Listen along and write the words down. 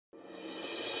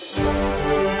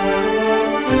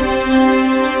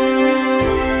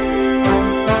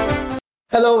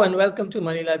Hello and welcome to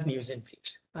Money Life News and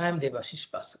Briefs. I am Debashish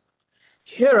Basu.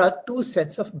 Here are two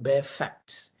sets of bare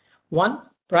facts. One,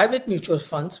 private mutual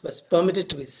funds was permitted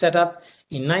to be set up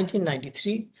in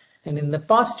 1993, and in the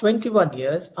past 21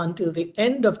 years until the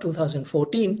end of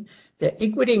 2014, their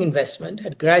equity investment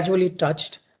had gradually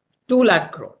touched 2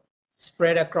 lakh crore,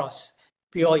 spread across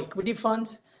pure equity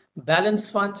funds,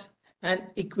 balanced funds, and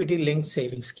equity-linked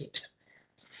savings schemes.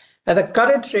 At the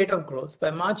current rate of growth,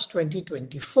 by March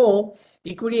 2024,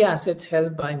 equity assets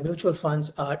held by mutual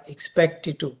funds are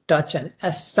expected to touch an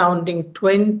astounding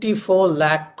 24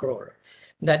 lakh crore.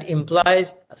 That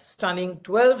implies a stunning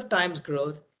 12 times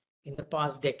growth in the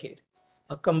past decade,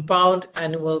 a compound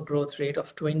annual growth rate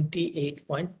of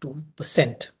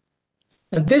 28.2%.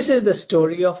 And this is the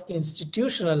story of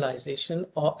institutionalization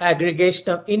or aggregation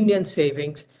of Indian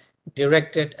savings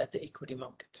directed at the equity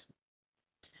markets.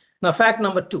 Now, fact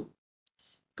number two,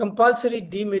 compulsory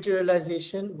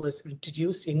dematerialization was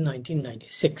introduced in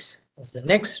 1996. Over the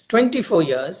next 24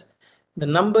 years, the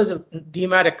numbers of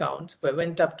demat accounts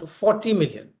went up to 40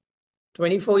 million.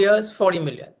 24 years, 40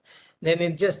 million. Then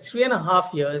in just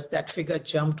 3.5 years, that figure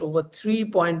jumped over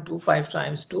 3.25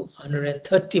 times to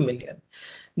 130 million.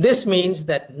 This means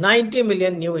that 90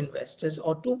 million new investors,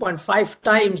 or 2.5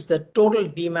 times the total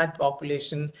demat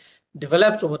population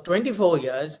developed over 24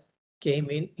 years,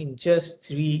 came in just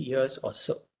 3 years or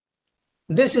so.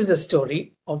 This is the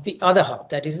story of the other half,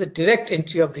 that is the direct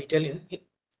entry of retail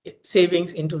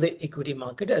savings into the equity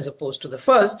market, as opposed to the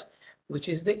first, which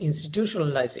is the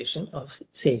institutionalization of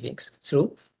savings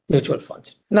through mutual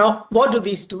funds. Now, what do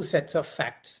these two sets of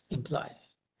facts imply?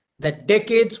 That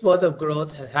decades worth of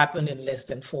growth has happened in less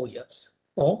than 4 years.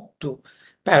 Or to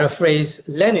paraphrase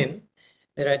Lenin,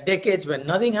 there are decades when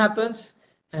nothing happens,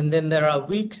 and then there are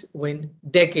weeks when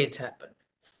decades happen.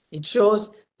 It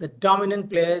shows the dominant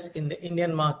players in the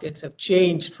Indian markets have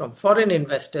changed from foreign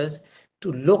investors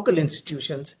to local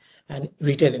institutions and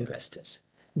retail investors.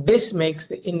 This makes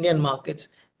the Indian markets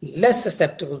less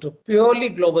susceptible to purely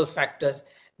global factors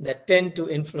that tend to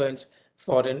influence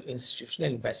foreign institutional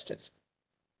investors.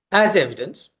 As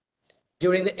evidence,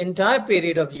 during the entire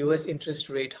period of US interest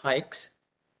rate hikes,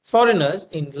 foreigners,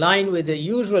 in line with their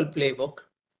usual playbook,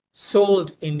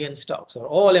 sold Indian stocks or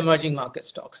all emerging market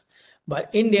stocks. But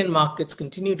Indian markets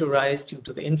continue to rise due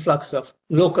to the influx of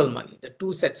local money, the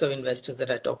two sets of investors that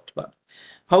I talked about.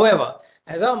 However,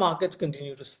 as our markets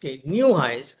continue to scale new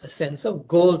highs, a sense of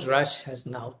gold rush has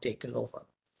now taken over.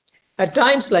 At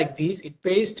times like these, it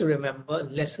pays to remember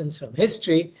lessons from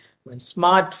history when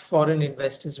smart foreign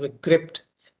investors were gripped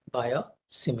by a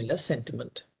similar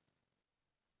sentiment.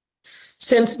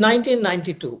 Since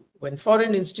 1992, when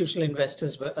foreign institutional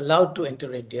investors were allowed to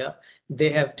enter India, they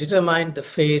have determined the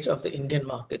fate of the Indian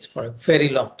markets for a very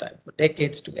long time, for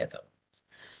decades together.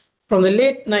 From the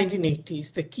late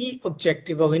 1980s, the key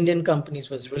objective of Indian companies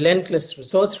was relentless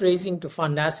resource raising to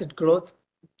fund asset growth.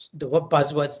 The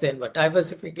buzzwords then were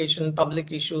diversification,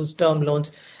 public issues, term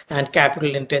loans, and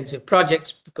capital-intensive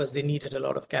projects, because they needed a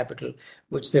lot of capital,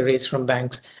 which they raised from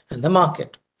banks and the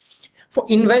market. For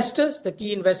investors, the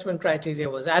key investment criteria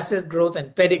was asset growth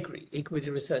and pedigree. Equity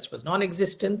research was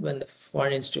non-existent when the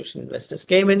foreign institutional investors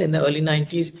came in the early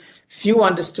 90s. Few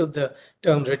understood the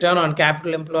terms return on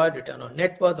capital employed, return on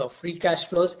net worth, or free cash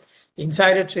flows.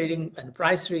 Insider trading and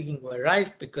price rigging were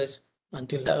rife because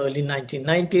until the early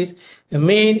 1990s, the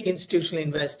main institutional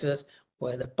investors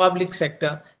were the public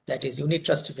sector, that is Unit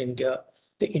Trust of India,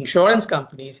 the insurance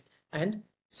companies, and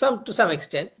to some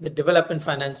extent, the development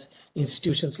finance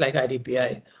institutions like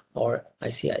IDBI or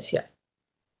ICICI.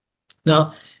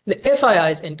 Now, the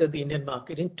FIIs entered the Indian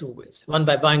market in two ways. One,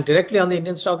 by buying directly on the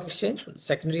Indian Stock Exchange from the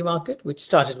secondary market, which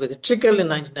started with a trickle in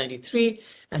 1993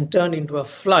 and turned into a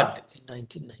flood in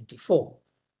 1994.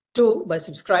 Two, by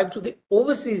subscribing to the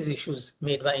overseas issues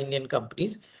made by Indian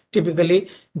companies, typically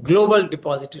global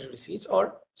depository receipts,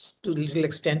 or to a little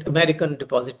extent, American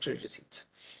depository receipts.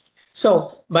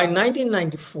 So by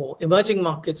 1994, emerging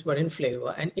markets were in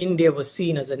flavor and India was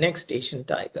seen as the next Asian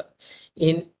tiger.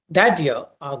 In that year,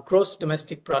 our gross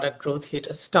domestic product growth hit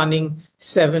a stunning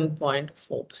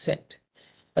 7.4%.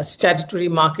 A statutory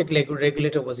market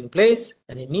regulator was in place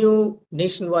and a new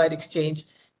nationwide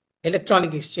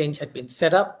electronic exchange had been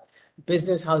set up.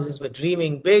 Business houses were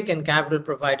dreaming big and capital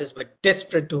providers were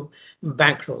desperate to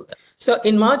bankroll them. So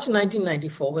in March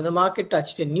 1994, when the market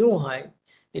touched a new high,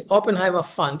 the Oppenheimer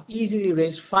Fund easily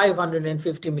raised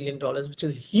 $550 million, which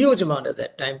is a huge amount at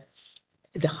that time.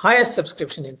 The highest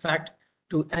subscription, in fact,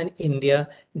 to an India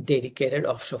dedicated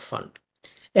offshore fund.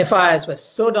 FIIs were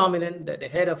so dominant that the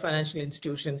head of financial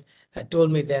institution had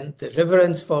told me then the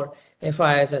reverence for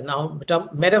FIIs are now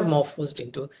metamorphosed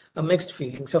into a mixed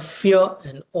feelings of fear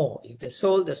and awe. If they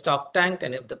sold, the stock tanked,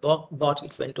 and if they bought,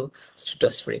 it went to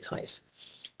stratospheric highs.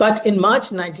 But in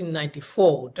March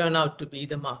 1994 would turn out to be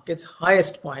the market's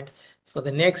highest point for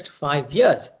the next 5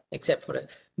 years, except for a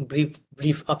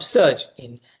brief upsurge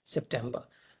in September.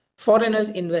 Foreigners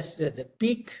invested at the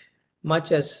peak,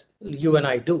 much as you and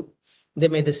I do. They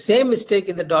made the same mistake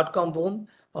in the dot-com boom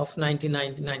of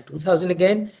 1999-2000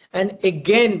 again, and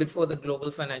again before the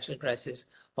global financial crisis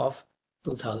of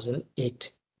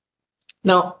 2008.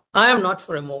 Now, I am not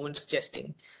for a moment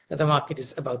suggesting that the market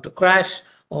is about to crash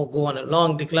or go on a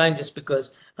long decline just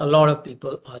because a lot of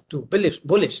people are too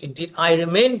bullish. Indeed, I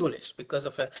remain bullish because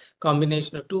of a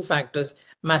combination of two factors: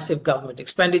 massive government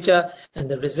expenditure and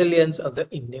the resilience of the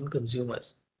Indian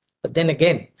consumers. But then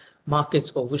again,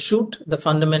 markets overshoot the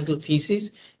fundamental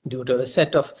thesis due to a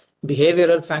set of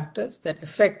behavioral factors that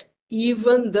affect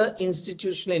even the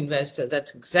institutional investors.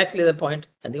 That's exactly the point,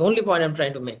 and the only point I'm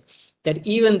trying to make, that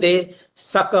even they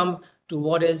succumb to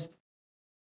what is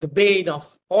the bane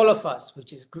of all of us,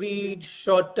 which is greed,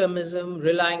 short-termism,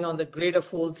 relying on the greater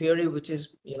fool theory, which is,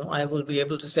 I will be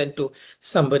able to sell to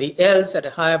somebody else at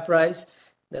a higher price,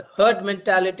 the herd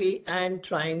mentality, and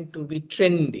trying to be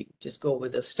trendy, just go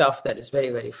with the stuff that is very,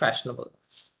 very fashionable.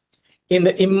 In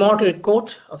the immortal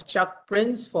quote of Chuck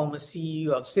Prince, former CEO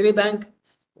of Citibank,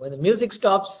 when the music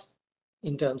stops,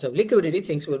 in terms of liquidity,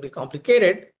 things will be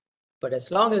complicated, but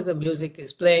as long as the music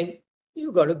is playing,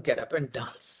 you got to get up and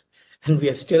dance. And we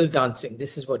are still dancing.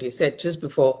 This is what he said just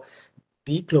before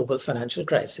the global financial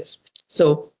crisis.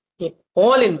 So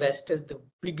all investors, the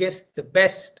biggest, the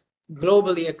best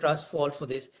globally across, fall for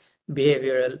these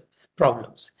behavioral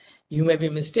problems. You may be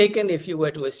mistaken if you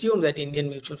were to assume that Indian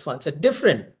mutual funds are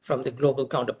different from the global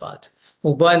counterparts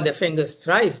who burn their fingers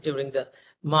thrice during the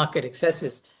market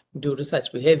excesses due to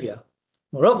such behavior.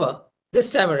 Moreover,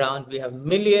 this time around, we have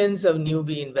millions of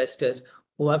newbie investors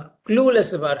who are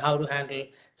clueless about how to handle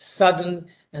sudden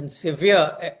and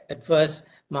severe adverse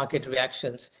market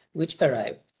reactions which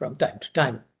arrive from time to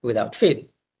time without fail.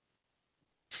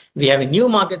 We have a new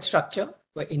market structure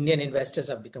where Indian investors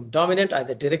have become dominant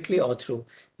either directly or through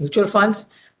mutual funds,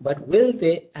 but will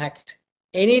they act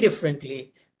any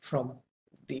differently from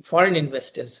the foreign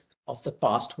investors of the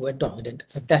past who were dominant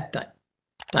at that time?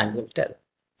 Time will tell.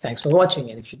 Thanks for watching,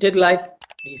 and if you did like,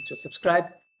 please do subscribe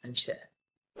and share.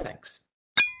 Thanks.